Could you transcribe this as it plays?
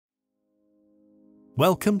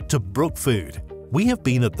Welcome to Brook Food. We have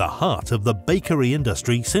been at the heart of the bakery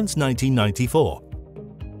industry since 1994,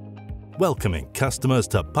 welcoming customers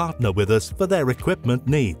to partner with us for their equipment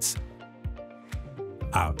needs.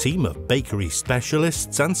 Our team of bakery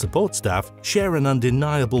specialists and support staff share an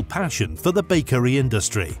undeniable passion for the bakery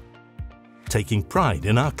industry, taking pride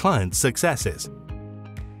in our clients' successes.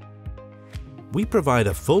 We provide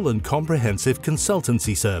a full and comprehensive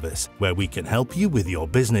consultancy service where we can help you with your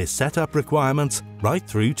business setup requirements right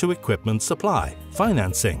through to equipment supply,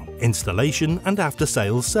 financing, installation and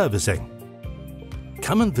after-sales servicing.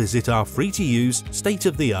 Come and visit our free-to-use,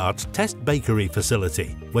 state-of-the-art test bakery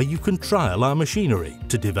facility where you can trial our machinery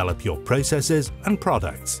to develop your processes and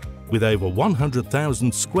products. With over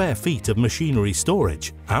 100,000 square feet of machinery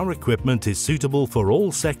storage, our equipment is suitable for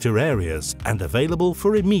all sector areas and available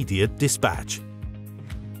for immediate dispatch.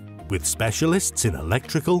 With specialists in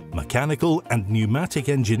electrical, mechanical and pneumatic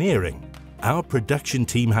engineering, our production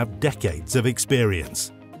team have decades of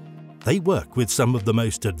experience. They work with some of the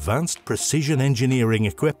most advanced precision engineering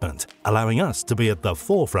equipment, allowing us to be at the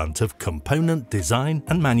forefront of component design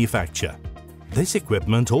and manufacture. This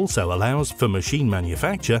equipment also allows for machine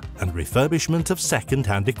manufacture and refurbishment of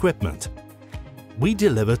second-hand equipment. We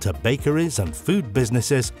deliver to bakeries and food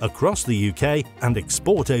businesses across the UK and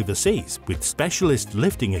export overseas with specialist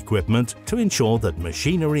lifting equipment to ensure that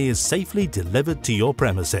machinery is safely delivered to your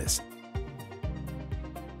premises.